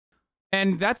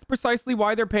And that's precisely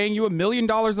why they're paying you $1 million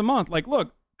a month. Like,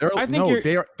 look, I think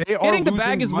they are getting the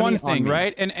bag is one thing,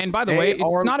 right? And by the way, it's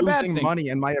not a bad thing. They are losing money,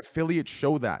 and my affiliates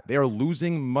show that. They are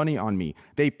losing money on me.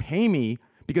 They pay me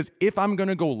because if I'm going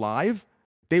to go live,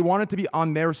 they want it to be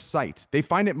on their site. They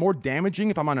find it more damaging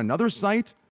if I'm on another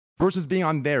site versus being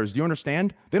on theirs. Do you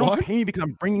understand? They don't pay me because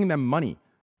I'm bringing them money.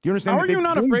 Do you understand? How are you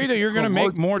not afraid that you're going to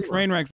make more train wrecks